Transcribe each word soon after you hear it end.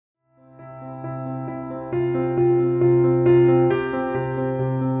Good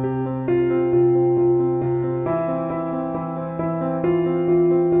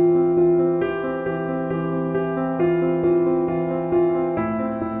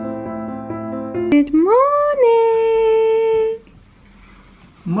morning!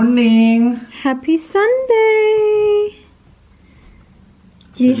 Morning! Happy Sunday!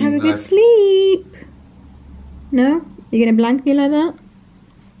 Did you have a good sleep? No? You're gonna blank me like that?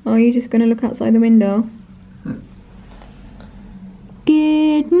 Or are you just gonna look outside the window?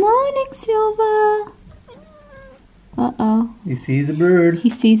 Good morning, Silver! Uh-oh. You see the bird? He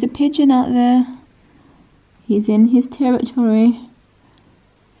sees a pigeon out there. He's in his territory.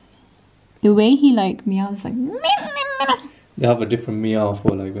 The way he like meows like They have a different meow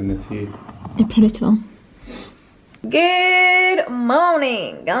for like when they see a predator. Good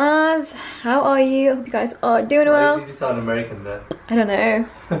morning, guys. How are you? Hope you guys are doing well. Why did you sound American there? I don't know.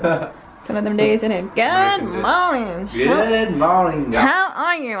 It's one of them days, isn't it? Good morning. Good morning, guys. How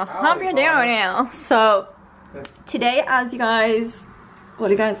are you? Hope you're doing well. So today, as you guys,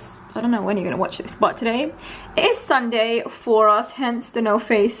 well, you guys, I don't know when you're gonna watch this, but today it is Sunday for us, hence the no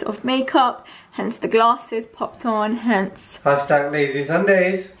face of makeup, hence the glasses popped on, hence Hashtag lazy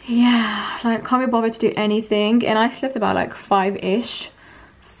Sundays. yeah, like can't be bothered to do anything, and I slept about like 5-ish,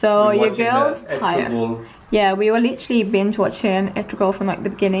 so your girl's tired. Yeah, we were literally binge watching ERTUGRUL from like the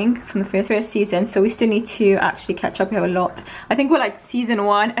beginning, from the first season, so we still need to actually catch up here a lot. I think we're like season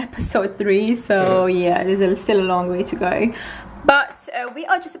 1 episode 3, so yeah, there's still a long way to go. But we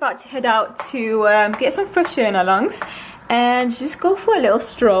are just about to head out to get some fresh air in our lungs and just go for a little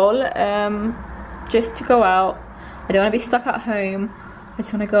stroll, just to go out. I don't want to be stuck at home. I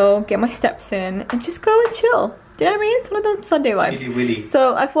just want to go get my steps in and just go and chill. Do you know what I mean? It's one of those Sunday vibes.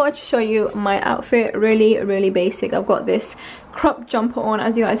 So I thought I'd show you my outfit. Really basic. I've got this crop jumper on,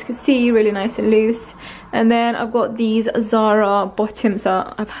 as you guys can see, really nice and loose. And then I've got these Zara bottoms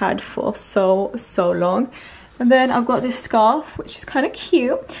that I've had for so long. And then I've got this scarf, which is kind of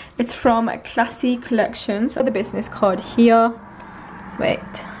cute. It's from Classy Collections. The business card here. Wait,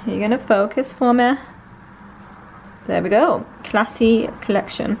 you're gonna focus for me? There we go. Classy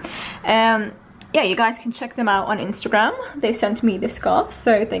Collection. Yeah, you guys can check them out on Instagram. They sent me this scarf,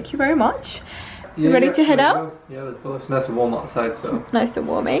 so thank you very much. You ready to head out? Yeah, let's go. It's nice and warm outside, so nice and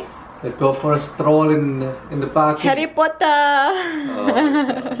warmy. Let's go for a stroll in the park. Harry Potter!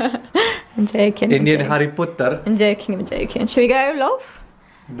 Oh. I'm joking. Indian Harry Potter. I'm joking. Should we go, love?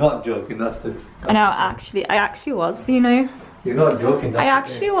 Not joking, that's it. I know, I actually was, you know. You're not joking, that's I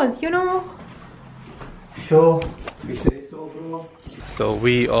actually was, you know. Sure, we say so, bro. So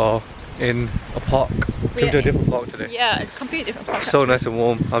we are in a park. We're to a different park today. Yeah, a completely different park. So nice and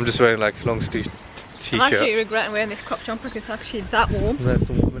warm. I'm just wearing like long sleeve t-shirt. I'm actually regretting wearing this crop jumper because it's actually that warm. Nice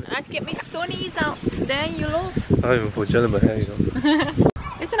and warm. I had to get my sunnies out there, you love. I don't even put gel in my hair, you know.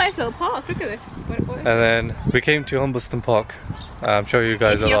 It's a nice little park, look at this. And then we came to Humbleston Park. I'm sure you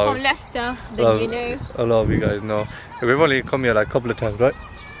guys if you're from Leicester, then you know. A lot of you guys know. We've only come here like a couple of times, right?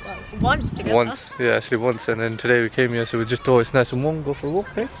 Well, once together. Once, yeah, actually once. And then today we came here, so we just thought it's nice and warm, go for a walk,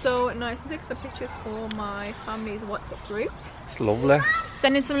 eh? So nice. I took some pictures for my family's WhatsApp group. It's lovely.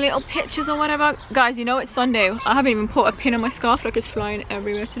 Sending some little pictures or whatever. Guys, you know it's Sunday. I haven't even put a pin on my scarf, like it's flying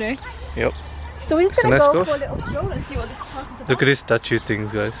everywhere today. Yep. So we're just gonna go for a little stroll and see what this park is about. Look at these statue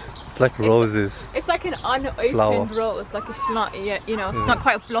things, guys. It's like roses. It's like an unopened rose, like it's not yet, you know, it's not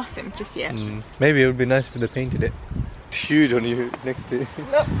quite a blossom just yet. Maybe it would be nice if they painted it. It's huge on you next to you.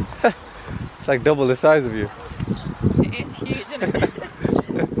 Nope. It's like double the size of you. It is huge, isn't it?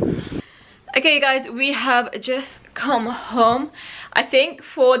 Okay, you guys, we have just come home. I think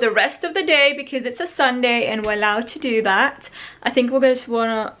for the rest of the day, because it's a Sunday and we're allowed to do that, I think we're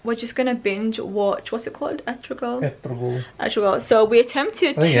just gonna binge watch. What's it called? ERTUGRUL. So we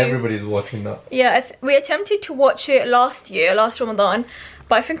attempted to. I think everybody's watching that. Yeah, we attempted to watch it last Ramadan,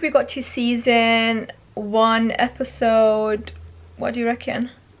 but I think we got to season 1 episode. What do you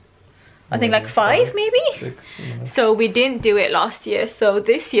reckon? I think like 5 maybe? 6, yeah. So we didn't do it last year. So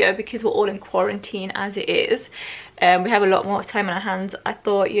this year, because we're all in quarantine as it is, we have a lot more time on our hands. I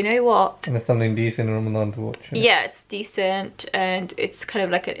thought, you know what? And it's something decent in Ramadan to watch. Yeah, it's decent and it's kind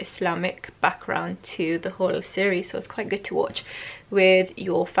of like an Islamic background to the whole series. So it's quite good to watch with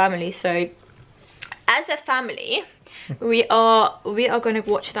your family. So as a family, we are going to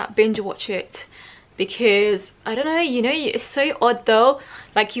watch that, binge watch it. Because I don't know, you know, it's so odd though,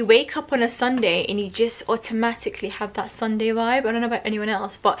 like you wake up on a Sunday and you just automatically have that Sunday vibe. I don't know about anyone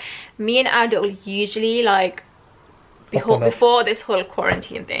else, but me and Adul usually, like before this whole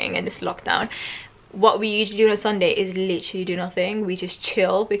quarantine thing and this lockdown, what we usually do on a Sunday is literally do nothing. We just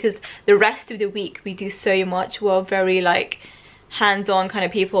chill, because the rest of the week we do so much. We're very like hands-on kind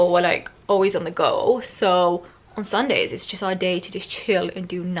of people. We're like always on the go. So on Sundays it's just our day to just chill and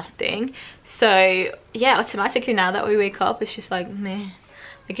do nothing. So yeah, automatically now that we wake up, it's just like meh,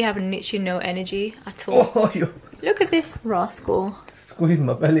 like you have literally no energy at all. Oh, look at this rascal. Squeezed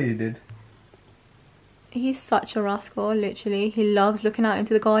my belly, he did. He's such a rascal, literally. He loves looking out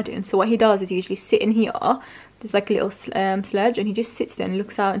into the garden. So what he does is he usually sit in here. There's like a little sledge, and he just sits there and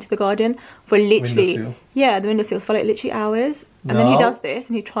looks out into the garden for literally the windowsills for like literally hours. And then he does this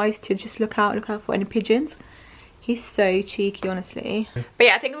and he tries to just look out for any pigeons. He's so cheeky, honestly. But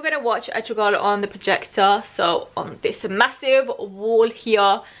yeah, I think we're gonna watch ERTUGRUL on the projector, so on this massive wall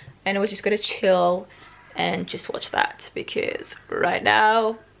here, and we're just gonna chill and just watch that, because right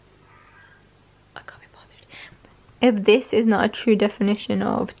now I can't be bothered. If this is not a true definition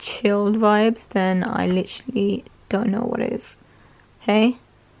of chilled vibes, then I literally don't know what is. Hey?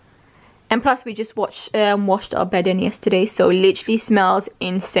 And plus we just washed our bed in yesterday, so it literally smells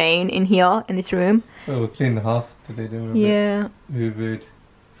insane in here, in this room. Oh, we cleaned the house today, didn't we? Yeah. Hoovered,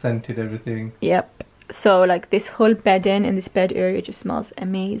 scented everything. Yep. So like this whole bedding in this bed area just smells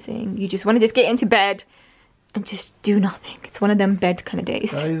amazing. You just want to just get into bed and just do nothing. It's one of them bed kind of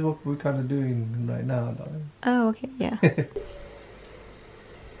days. That is what we're kind of doing right now, darling. Oh, okay, yeah.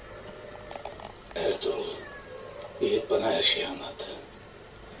 Ertuğrul, Yiğit bana her şeyi anlattı.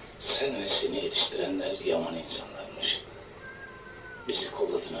 Sen ve seni yetiştirenler yaman insanlarmış. Bizi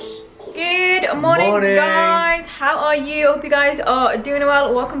kolladınız. Good morning, guys. How are you? Hope you guys are doing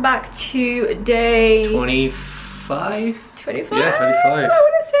well. Welcome back to day 25? 25? Yeah, 25. I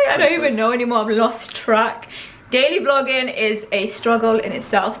want to say, I don't even know anymore. I've lost track. Daily vlogging is a struggle in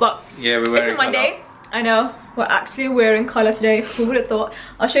itself, but yeah, we're wearing it's a Monday. Colour. I know. We're actually wearing colour today. Who would have thought?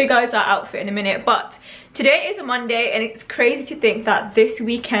 I'll show you guys our outfit in a minute, but today is a Monday, and it's crazy to think that this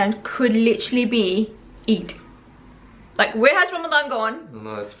weekend could literally be Eid. Like, where has Ramadan gone?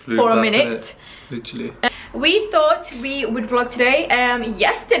 No, it's for a minute. Literally. We thought we would vlog today.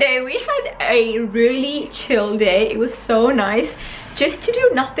 Yesterday we had a really chill day. It was so nice just to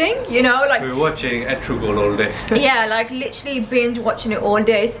do nothing, you know, like we were watching ERTUGRUL all day. Yeah, like literally binge watching it all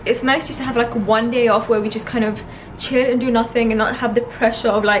day. It's nice just to have like one day off where we just kind of chill and do nothing and not have the pressure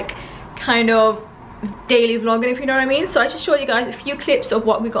of like kind of daily vlogging, if you know what I mean. So I just showed you guys a few clips of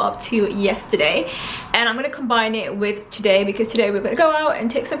what we got up to yesterday, and I'm going to combine it with today, because today we're going to go out and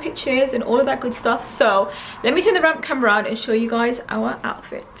take some pictures and all of that good stuff. So let me turn the camera around and show you guys our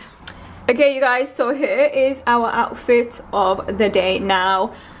outfit. Okay, you guys, so here is our outfit of the day.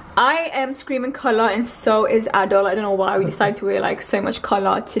 Now I am screaming colour, and so is Adol. I don't know why we decided to wear like so much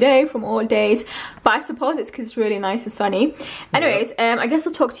colour today from all days, but I suppose it's because it's really nice and sunny. Anyways, I guess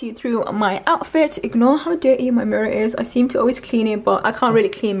I'll talk to you through my outfit. Ignore how dirty my mirror is. I seem to always clean it, but I can't really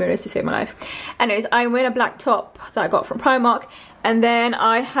clean mirrors to save my life. Anyways, I'm wearing a black top that I got from Primark, and then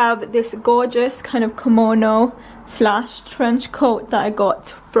I have this gorgeous kind of kimono slash trench coat that I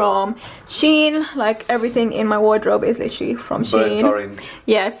got from Shein. Like everything in my wardrobe is literally from Shein. Burnt orange.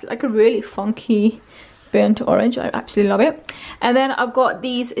 Yes, like a really funky burnt orange. I absolutely love it. And then I've got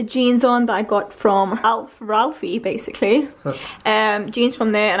these jeans on that I got from Ralphie, basically. Jeans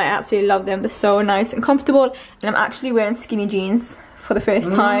from there, and I absolutely love them. They're so nice and comfortable, and I'm actually wearing skinny jeans for the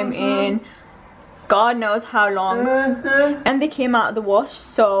first time in God knows how long. And they came out of the wash,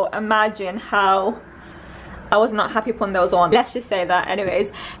 so imagine how I was not happy putting those on. Let's just say that.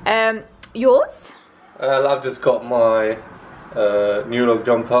 Anyways, yours? I've just got my New Look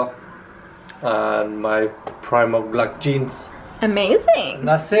jumper and my Primark black jeans. Amazing. And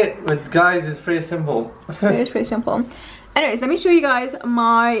that's it. But guys, it's pretty simple. It's pretty simple. Anyways, let me show you guys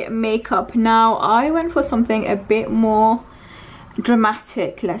my makeup. Now, I went for something a bit more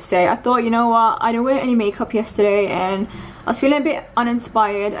dramatic, let's say. I thought, you know what, I didn't wear any makeup yesterday and I was feeling a bit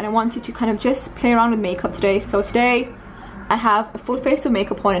uninspired, and I wanted to kind of just play around with makeup today. So today I have a full face of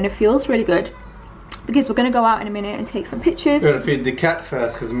makeup on, and it feels really good because we're gonna go out in a minute and take some pictures. We're gonna feed the cat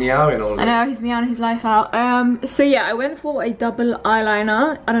first because he's meowing all day. I know, he's meowing his life out. So yeah, I went for a double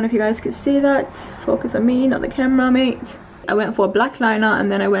eyeliner. I don't know if you guys could see that. Focus on me, not the camera, mate. I went for a black liner,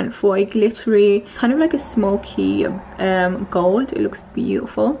 and then I went for a glittery, kind of like a smoky gold. It looks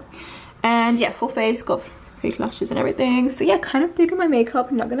beautiful. And yeah, full face, got fake lashes and everything. So yeah, kind of digging my makeup,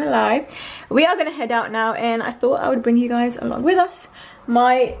 I'm not gonna lie. We are gonna head out now, and I thought I would bring you guys along with us.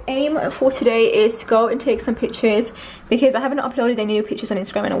 My aim for today is to go and take some pictures, because I haven't uploaded any new pictures on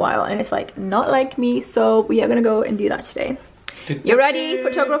Instagram in a while, and it's like not like me. So we are gonna go and do that today. You ready,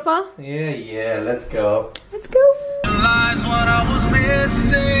 photographer? Yeah, let's go. Let's go. realized what I was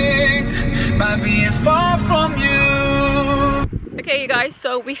missing by being far from you. Okay, you guys,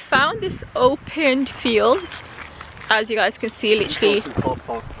 so we found this open field. As you guys can see, literally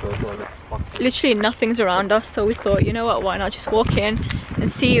nothing's around us, so we thought, you know what, why not just walk in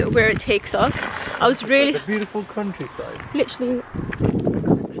and see where it takes us. I was really... It's a beautiful countryside. Literally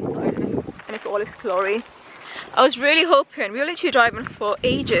countryside, and it's all its glory. I was really hoping, we were literally driving for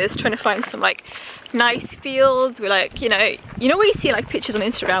ages trying to find some like nice fields. We're like, you know where you see like pictures on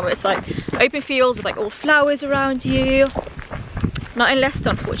Instagram where it's like open fields with like all flowers around you. Not in Leicester,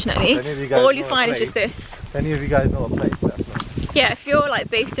 unfortunately. All you find is just this. Any of you guys know a place there? Yeah, if you're like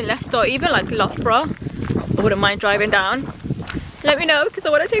based in Leicester or even like Loughborough, I wouldn't mind driving down. Let me know, because I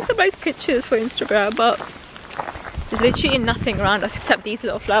want to take some nice pictures for Instagram, but there's literally nothing around us except these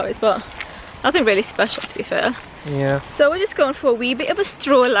little flowers, but nothing really special, to be fair. Yeah. So we're just going for a wee bit of a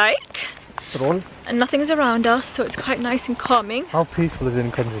stroll like. Stroll? And nothing's around us, so it's quite nice and calming. How peaceful is it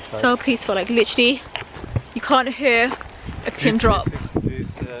in countryside? So peaceful, like literally you can't hear a pin drop.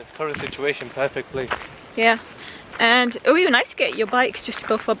 This current situation, perfect place. Yeah, and it would be nice to get your bikes just to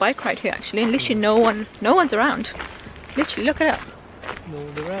go for a bike ride here actually, and literally no one's around. Literally, look at it. No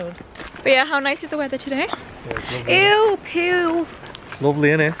one's around. But yeah, how nice is the weather today? Yeah, it's lovely. Ew, pew. It's lovely,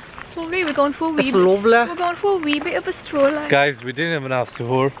 innit? It's lovely. We're going for a wee. It's lovely. We're going for a wee bit of a stroll. Like. Guys, we didn't even have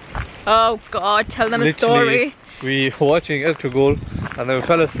suhoor. Oh God, tell them a story. We were watching ERTUGRUL and then we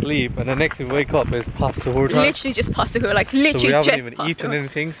fell asleep, and the next thing we wake up is past suhoor time. Literally just past suhoor, like literally so we haven't just even eaten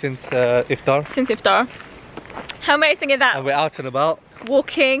anything since iftar. Since iftar. How amazing is that? And we're out and about.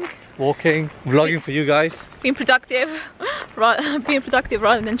 Walking, vlogging for you guys. Being productive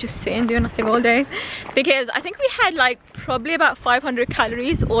rather than just sitting doing nothing all day. Because I think we had like probably about 500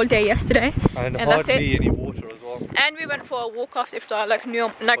 calories all day yesterday. And hardly that's it. Any water as well. And we went for a walk after iftar, like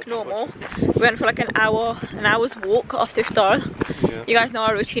normal. We went for like an hour's walk after iftar. Yeah. You guys know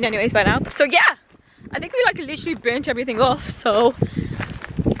our routine anyways by now. So yeah, I think we like literally burnt everything off. So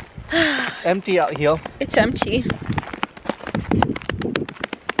it's empty out here. It's empty.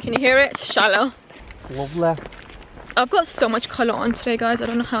 Can you hear it? Shallow. Lovely. I've got so much colour on today, guys. I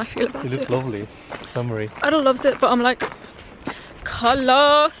don't know how I feel about it. You look lovely. Summery. I don't love it, but I'm like,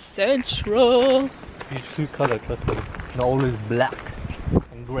 colour central. Beautiful colour, trust me. Not always black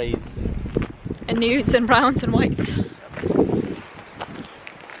and greys. And nudes and browns and whites. Can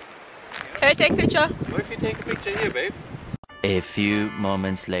I take a picture? What if you take a picture here, babe? A few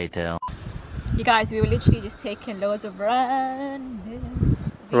moments later. You guys, we were literally just taking loads of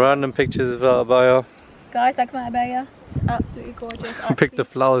random pictures of our abaya. Guys, like my abaya. It's absolutely gorgeous. I picked the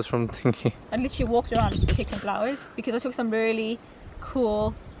flowers from thingy. I literally walked around just picking flowers because I took some really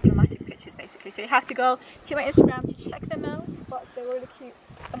cool dramatic pictures basically. So you have to go to my Instagram to check them out. But they're really cute.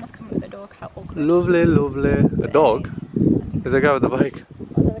 Someone's coming with a dog. How awkward. Lovely, lovely. A dog? Is a guy with a bike?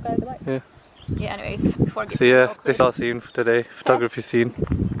 Oh, there's a guy with a bike? Yeah. Yeah, anyways, before I get so yeah, this is our scene for today. Photography scene.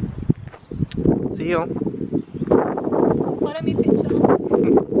 See you. Follow me, picture.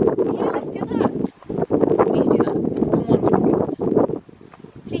 Yeah, let's do that. We need to do that. Come on, Beautythrough.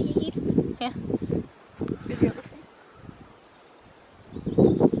 Please. Yeah. Videography.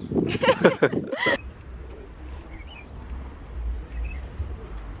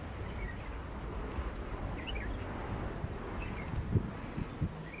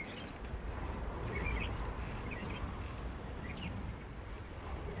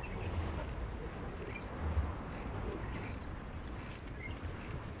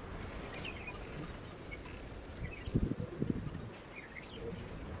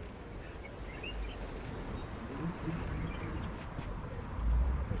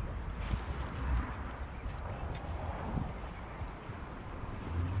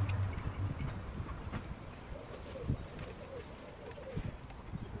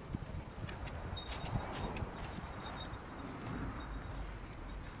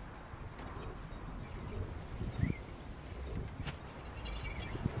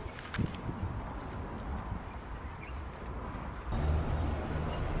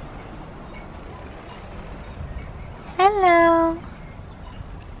 Hello.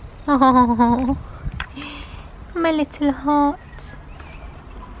 Oh, my little heart.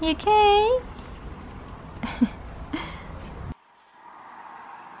 You okay?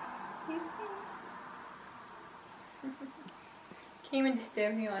 Came and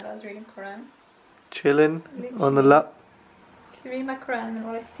disturbed me while I was reading Quran. Chilling on the lap. I read my Quran and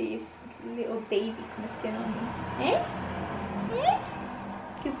all I see is this little baby kind of sitting on me. Eh? Eh?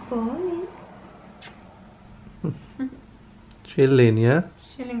 Good boy. Chilling, yeah?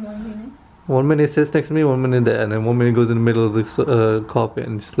 Chilling on me. 1 minute sits next to me, 1 minute there, and then 1 minute goes in the middle of the carpet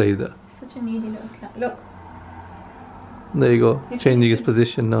and just lays there. Such a needy little cat. Look. There you go. Changing his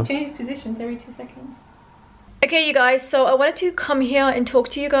position now. Change positions every 2 seconds. Okay, you guys, so I wanted to come here and talk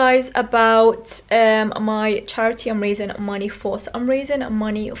to you guys about my charity I'm raising money for. So I'm raising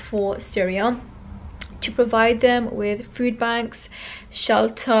money for Syria to provide them with food banks,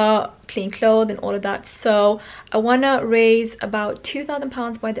 shelter, clean clothes and all of that. So I want to raise about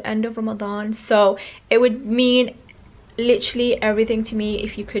 £2,000 by the end of Ramadan. So it would mean literally everything to me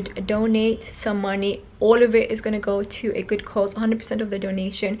if you could donate some money. All of it is going to go to a good cause. 100% of the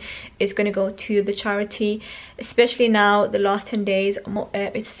donation is going to go to the charity, especially now the last 10 days.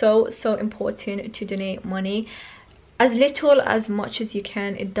 It's so important to donate money. As little as much as you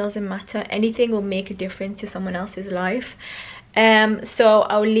can, it doesn't matter. Anything will make a difference to someone else's life. So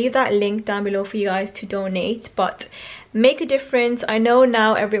I'll leave that link down below for you guys to donate, but make a difference. I know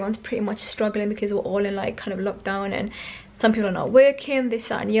now everyone's pretty much struggling because we're all in like kind of lockdown, and some people are not working, this,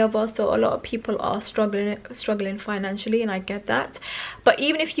 that and the other, so a lot of people are struggling financially, and I get that. But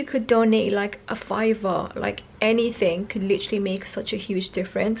even if you could donate like a $5, like anything could literally make such a huge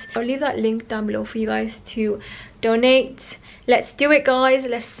difference. I'll leave that link down below for you guys to donate. Let's do it, guys.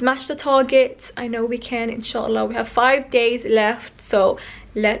 Let's smash the target. I know we can, inshallah. We have 5 days left, so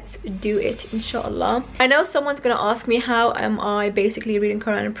let's do it, inshallah. I know someone's gonna ask me how am I basically reading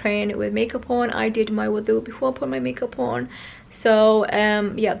Quran and praying with makeup on. I did my wudu before I put my makeup on. So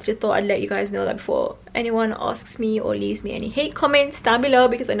yeah, just thought I'd let you guys know that before anyone asks me or leaves me any hate comments down below,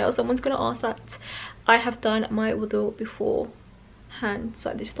 because I know someone's gonna ask that. I have done my wudu beforehand,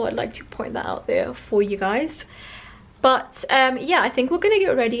 so I just thought I'd like to point that out there for you guys. But yeah, I think we're gonna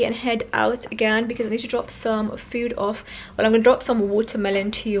get ready and head out again because I need to drop some food off. Well, I'm gonna drop some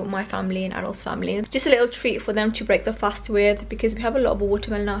watermelon to my family and Adol's family, just a little treat for them to break the fast with, because we have a lot of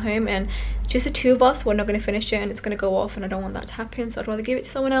watermelon at home and just the two of us, we're not gonna finish it and it's gonna go off, and I don't want that to happen, so I'd rather give it to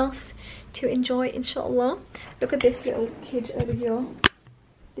someone else to enjoy, inshallah. Look at this little kid over here.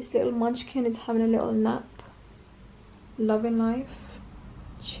 This little munchkin is having a little nap, loving life,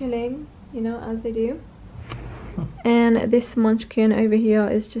 chilling, you know, as they do. And this munchkin over here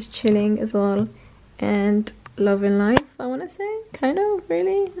is just chilling as well and loving life, I want to say. Kind of,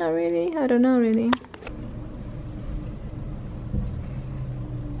 really, not really, I don't know really.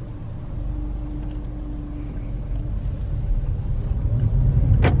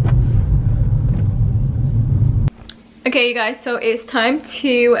 Okay, you guys, so it's time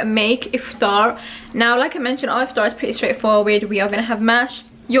to make iftar. Now, like I mentioned, our iftar is pretty straightforward. We are going to have mash,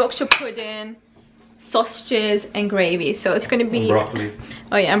 Yorkshire pudding, sausages and gravy. So it's going to be and broccoli.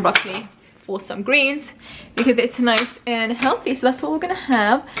 Oh yeah, and broccoli for some greens because it's nice and healthy. So that's what we're going to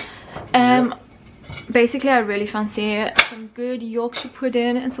have. Basically, I really fancy some good Yorkshire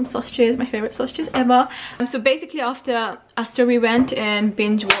pudding and some sausages, my favorite sausages ever. So basically, after we went and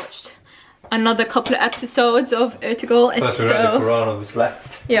binge watched another couple of episodes of ERTUGRUL. Plus we read the Quran, obviously.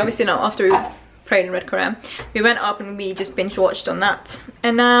 Yeah, obviously not. After we prayed and read Quran, we went up and we just binge watched on that,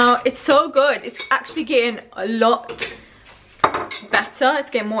 and now it's so good. It's actually getting a lot better. It's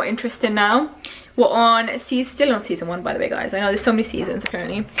getting more interesting now. We're on still on season 1, by the way, guys. I know there's so many seasons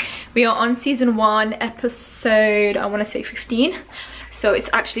apparently. We are on season 1, episode, I want to say 15. So it's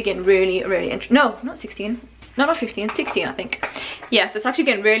actually getting really interesting. No, not 16. No, not 15, 16 I think. Yes, it's actually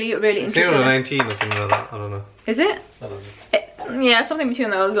getting really interesting. 16 or 19 or something like that, I don't know. Is it? I don't know. Yeah, something between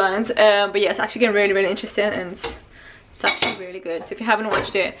those lines. But yeah, it's actually getting really interesting, and it's actually really good. So if you haven't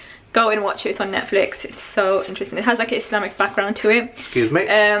watched it, go and watch it. It's on Netflix. It's so interesting. It has like an Islamic background to it. Excuse me.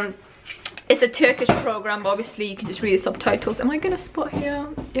 It's a Turkish program, but obviously you can just read the subtitles. Am I gonna spot here?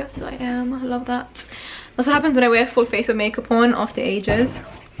 Yes, I am. I love that. That's what happens when I wear full face of makeup on after ages.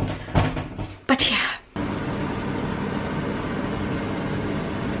 But yeah.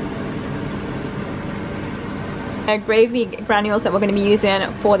 Gravy granules that we're going to be using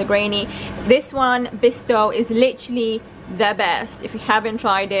for the grainy. This one, Bisto, is literally the best. If you haven't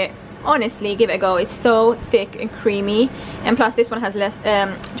tried it, honestly, give it a go. It's so thick and creamy, and plus this one has less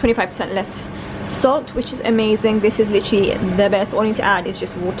 25% less salt, which is amazing. This is literally the best. All you need to add is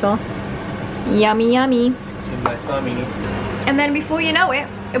just water. Yummy in my tummy. And then before you know it,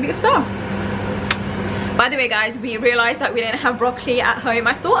 it'll be iftar. By the way, guys, we realized that we didn't have broccoli at home.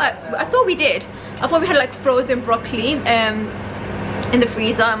 I thought we did. I thought we had like frozen broccoli in the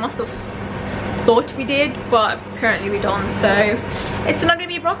freezer. I must have thought we did, but apparently we don't. So it's not going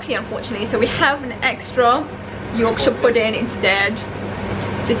to be broccoli, unfortunately. So we have an extra Yorkshire pudding instead,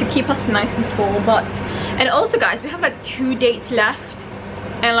 just to keep us nice and full. And also, guys, we have like 2 dates left,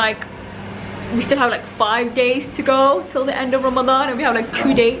 and like we still have like 5 days to go till the end of Ramadan, and we have like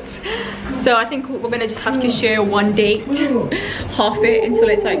 2 dates. So I think we're gonna just have to share one date, half it until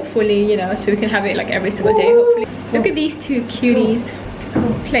it's like fully, you know, so we can have it like every single day hopefully. Look at these two cuties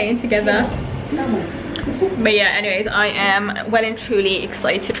playing together. But yeah, anyways, I am well and truly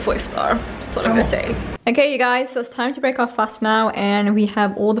excited for iftar. That's all I'm gonna say. Okay, you guys, so it's time to break our fast now, and we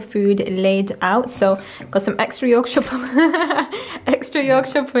have all the food laid out. So got some extra Yorkshire extra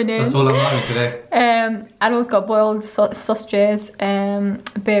Yorkshire pudding. That's all I'm having today. Adul's got boiled sausages,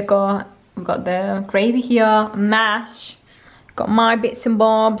 burger. We've got the gravy here, mash. Got my bits and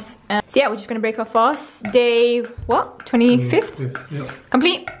bobs. So yeah, we're just gonna break our fast. Day what? 25th. Yeah.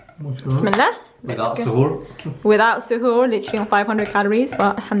 Complete. Bismillah. Without suhoor. Without suhoor, literally on 500 calories,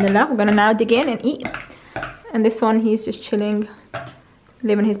 but alhamdulillah, we're gonna now dig in and eat. And this one, he's just chilling,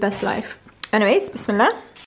 living his best life. Anyways, bismillah.